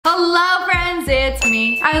say it's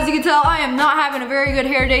me. As you can tell, I am not having a very good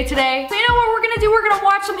hair day today. So you know what we're gonna do? We're gonna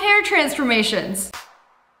watch some hair transformations.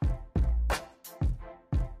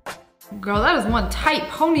 Girl, that is one tight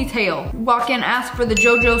ponytail. Walk in, ask for the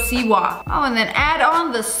JoJo Siwa. Oh, and then add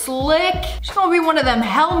on the slick. She's gonna be one of them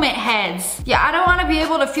helmet heads. Yeah, I don't wanna be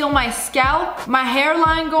able to feel my scalp, my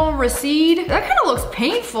hairline going recede. That kind of looks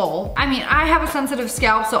painful. I mean, I have a sensitive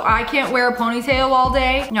scalp, so I can't wear a ponytail all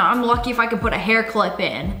day. You know, I'm lucky if I can put a hair clip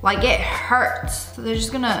in. Like, it hurts. So they're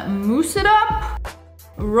just gonna mousse it up,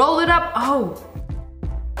 roll it up. Oh.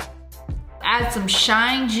 Add some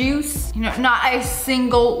shine juice. You know, not a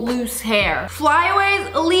single loose hair.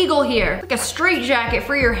 Flyaways illegal here. Like a straight jacket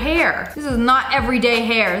for your hair. This is not everyday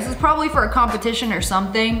hair. This is probably for a competition or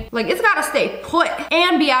something. Like, it's gotta stay put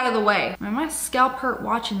and be out of the way. Man, my scalp hurt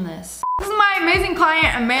watching this. This is my amazing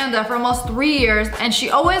client, Amanda, for almost 3 years, and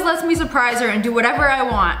she always lets me surprise her and do whatever I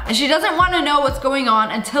want. And she doesn't want to know what's going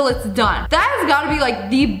on until it's done. That has got to be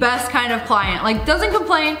like the best kind of client. Like, doesn't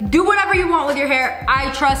complain, do whatever you want with your hair.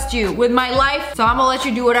 I trust you with my life, so I'm gonna let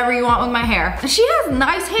you do whatever you want with my hair. And she has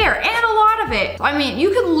nice hair and a lot of it. I mean,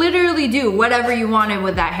 you can literally do whatever you wanted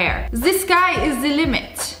with that hair. The sky is the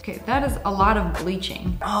limit. Okay, that is a lot of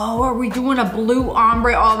bleaching. Oh, are we doing a blue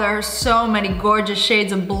ombre? Oh, there are so many gorgeous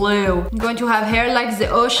shades of blue. I'm going to have hair like the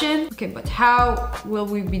ocean. Okay, but how will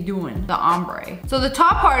we be doing the ombre? So the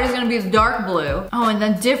top part is gonna be the dark blue. Oh, and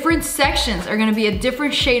then different sections are gonna be a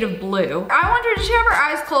different shade of blue. I wonder, did she have her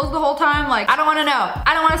eyes closed the whole time? Like, I don't wanna know.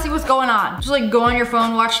 I don't wanna see what's going on. Just like go on your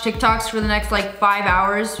phone, watch TikToks for the next like 5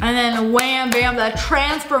 hours, and then wham, bam, that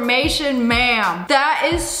transformation, ma'am. That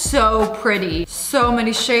is so pretty. So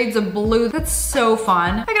many shades of blue. That's so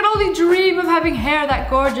fun. I can only dream of having hair that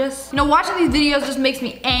gorgeous. You know, watching these videos just makes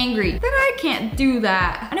me angry that I can't do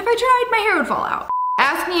that. And if I tried, my hair would fall out.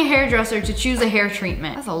 Asking a hairdresser to choose a hair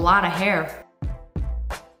treatment. That's a lot of hair.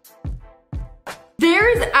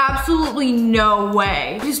 There is absolutely no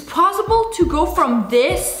way it is possible to go from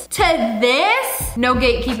this to this. No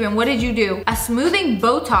gatekeeping. What did you do? A smoothing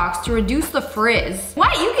Botox to reduce the frizz.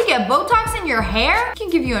 What? You could get Botox in your hair? It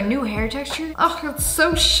can give you a new hair texture. Oh, it's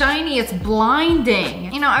so shiny. It's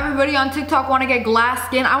blinding. You know, everybody on TikTok want to get glass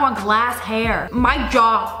skin. I want glass hair. My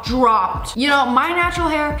jaw dropped. You know, my natural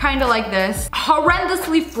hair, kind of like this.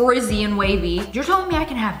 Horrendously frizzy and wavy. You're telling me I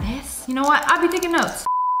can have this? You know what? I'll be taking notes.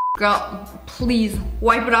 Girl, please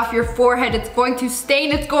wipe it off your forehead. It's going to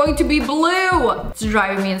stain. It's going to be blue. It's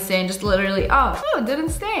driving me insane. Just literally, oh, it didn't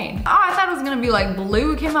stain. Oh, I thought it was gonna be like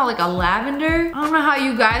blue. It came out like a lavender. I don't know how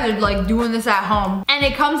you guys are like doing this at home. And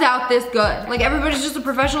it comes out this good. Like everybody's just a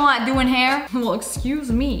professional at doing hair. Well,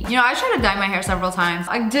 excuse me. You know, I tried to dye my hair several times.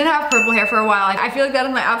 I did have purple hair for a while. I feel like that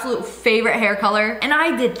is my absolute favorite hair color. And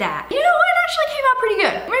I did that. You know what? It actually came out pretty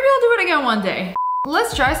good. Maybe I'll do it again one day.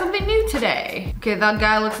 Let's try something new today. Okay, that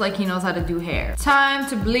guy looks like he knows how to do hair. Time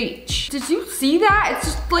to bleach. Did you see that? It's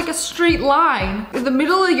just like a straight line. In the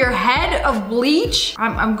middle of your head of bleach.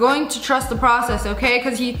 I'm going to trust the process, okay?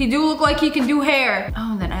 Because he do look like he can do hair.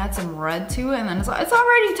 Oh, and then add some red to it, and then it's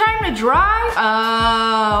already time to dry.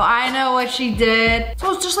 Oh, I know what she did.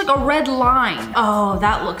 So it's just like a red line. Oh,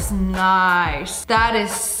 that looks nice. That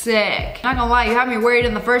is sick. Not gonna lie, you had me worried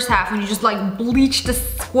in the first half when you just like bleached a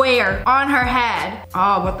square on her head.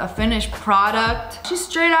 Oh, but the finished product. She's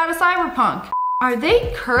straight out of Cyberpunk. Are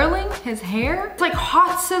they curling his hair? It's like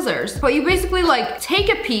hot scissors, but you basically like take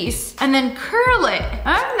a piece and then curl it.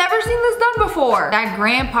 I've never seen this done before. That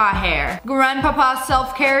grandpa hair. Grandpapa's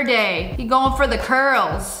self-care day. He going for the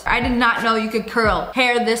curls. I did not know you could curl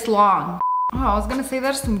hair this long. Oh, I was gonna say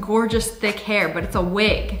that's some gorgeous thick hair, but it's a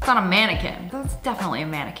wig. It's not a mannequin. That's definitely a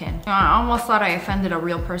mannequin. I almost thought I offended a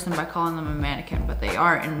real person by calling them a mannequin, but they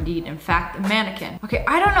are indeed, in fact, a mannequin. Okay,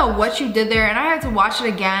 I don't know what you did there, and I had to watch it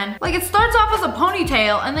again. Like, it starts off as a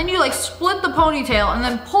ponytail, and then you like split the ponytail, and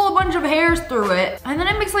then pull a bunch of hairs through it, and then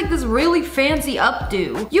it makes like this really fancy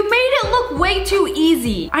updo. You made it look way too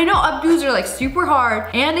easy. I know updos are like super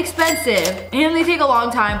hard and expensive, and they take a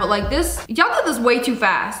long time, but like this, y'all did this way too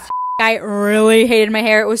fast. I really hated my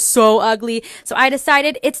hair. It was so ugly. So I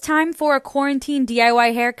decided it's time for a quarantine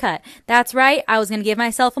DIY haircut. That's right. I was gonna give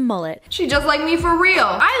myself a mullet. She just like me for real.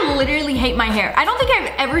 I literally hate my hair. I don't think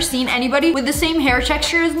I've ever seen anybody with the same hair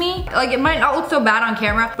texture as me. Like, it might not look so bad on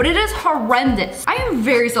camera, but it is horrendous. I am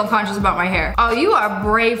very self-conscious about my hair. Oh, you are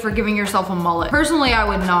brave for giving yourself a mullet. Personally, I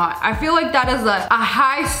would not. I feel like that is a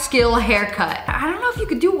high skill haircut. I don't know if you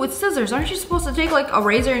could do it with scissors. Aren't you supposed to take like a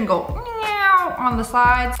razor and go on the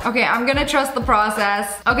sides? Okay, I'm gonna trust the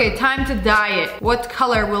process. Okay, time to dye it. What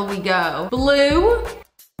color will we go? Blue?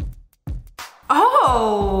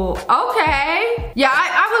 Oh, okay. Yeah,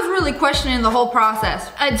 I was really questioning the whole process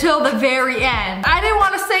until the very end. I didn't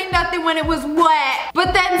want to say nothing. wet than when it was wet.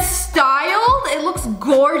 But then styled, it looks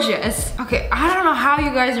gorgeous. Okay, I don't know how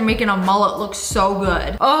you guys are making a mullet look so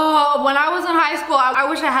good. Oh, when I was in high school, I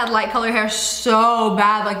wish I had light color hair so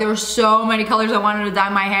bad. Like there were so many colors I wanted to dye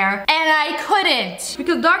my hair. And I couldn't.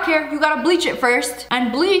 Because dark hair, you gotta bleach it first.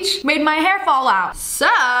 And bleach made my hair fall out. So,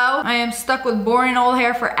 I am stuck with boring old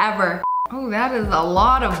hair forever. Oh, that is a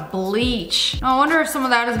lot of bleach. I wonder if some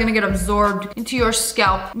of that is gonna get absorbed into your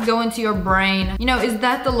scalp, go into your brain. You know, is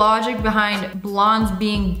that the logic behind blondes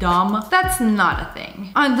being dumb? That's not a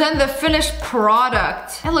thing. And then the finished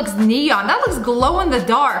product. It looks neon. That looks glow in the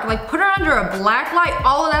dark. Like put her under a black light,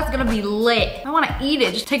 all of that's gonna be lit. I wanna eat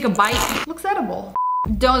it, just take a bite. It looks edible.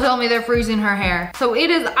 Don't tell me they're freezing her hair. So it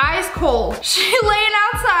is ice cold. She's laying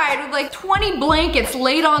outside with like 20 blankets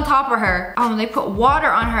laid on top of her. Oh, and they put water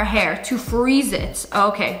on her hair to freeze it.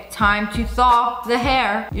 Okay, time to thaw the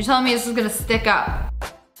hair. You're telling me this is gonna stick up?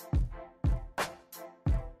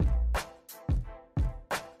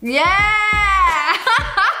 Yeah!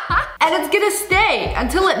 And it's gonna stay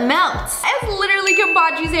until it melts. It's literally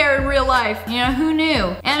Kabachi's hair in real life. You know, who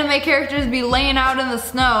knew? Anime characters be laying out in the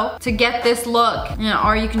snow to get this look. You know,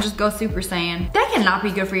 or you can just go Super Saiyan. That cannot be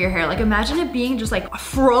good for your hair. Like imagine it being just like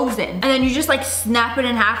frozen and then you just like snap it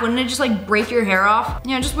in half. Wouldn't it just like break your hair off?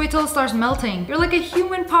 You know, just wait till it starts melting. You're like a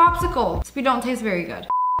human popsicle. This don't taste very good.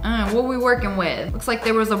 What are we working with? Looks like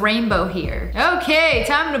there was a rainbow here. Okay,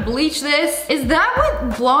 time to bleach this. Is that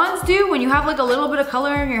what blondes do when you have like a little bit of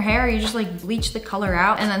color in your hair? You just like bleach the color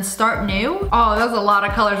out and then start new? Oh, that's a lot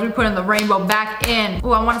of colors. We put in the rainbow back in.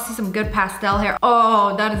 Oh, I want to see some good pastel hair.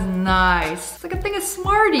 Oh, that is nice. It's like a thing of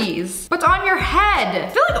Smarties, but on your head. I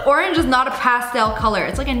feel like orange is not a pastel color.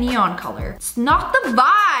 It's like a neon color. It's not the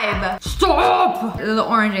vibe. Stop! The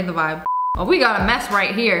orange ain't the vibe. Oh, we got a mess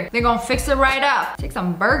right here. They're gonna fix it right up. Take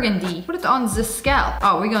some burgundy, put it on the scalp.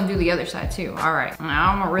 Oh, we're gonna do the other side too. All right,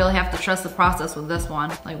 now I'm gonna really have to trust the process with this one.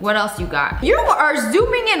 Like, what else you got? You are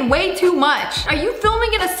zooming in way too much. Are you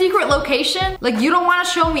filming in a secret location? Like, you don't wanna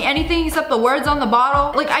show me anything except the words on the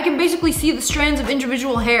bottle? Like, I can basically see the strands of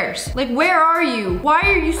individual hairs. Like, where are you? Why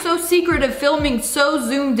are you so secretive filming so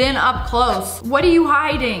zoomed in up close? What are you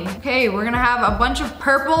hiding? Okay, we're gonna have a bunch of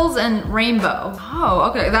purples and rainbow. Oh,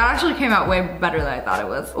 okay, that actually came out way better than I thought it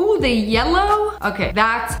was. Ooh, the yellow. Okay,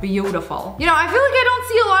 that's beautiful. You know, I feel like I don't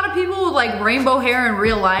see a lot of people with like rainbow hair in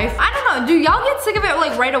real life. I don't know, do y'all get sick of it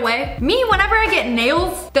like right away? Me, whenever I get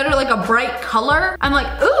nails that are like a bright color, I'm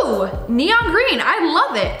like, ooh, neon green, I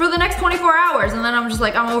love it for the next 24 hours. And then I'm just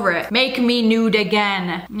like, I'm over it. Make me nude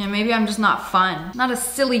again. Yeah, maybe I'm just not fun. Not a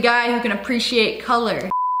silly guy who can appreciate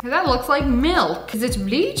color. That looks like milk. Is it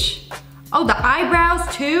bleach? Oh, the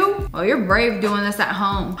eyebrows too? Oh, you're brave doing this at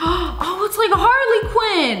home. Oh, it's like Harley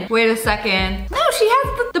Quinn. Wait a second. No, she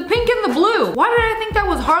has the pink and the blue. Why did I think that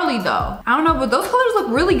was Harley though? I don't know, but those colors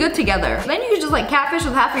look really good together. Then you could just like catfish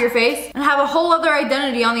with half of your face and have a whole other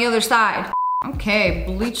identity on the other side. Okay,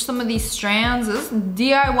 bleach some of these strands. This is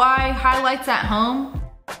DIY highlights at home.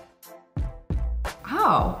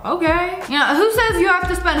 Oh, okay. You know, who says you have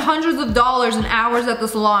to spend hundreds of dollars and hours at the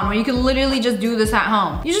salon when you can literally just do this at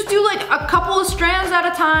home? You just do like a couple of strands at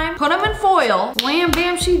a time, put them in foil, wham,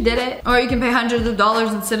 bam, she did it. Or you can pay hundreds of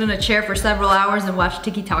dollars and sit in a chair for several hours and watch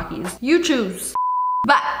Tiki-Takis. You choose.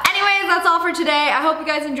 But anyways, that's all for today. I hope you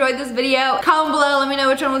guys enjoyed this video. Comment below, let me know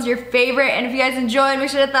which one was your favorite. And if you guys enjoyed, make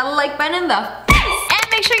sure to hit that like button in the face. And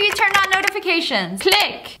make sure you turn on notifications.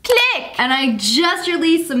 Click, click. And I just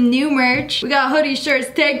released some new merch. We got hoodies, shirts,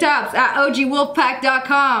 tank tops at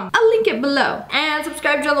ogwolfpack.com. I'll link it below. And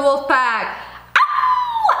subscribe to the Wolfpack.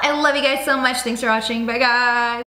 Ow! I love you guys so much. Thanks for watching. Bye guys.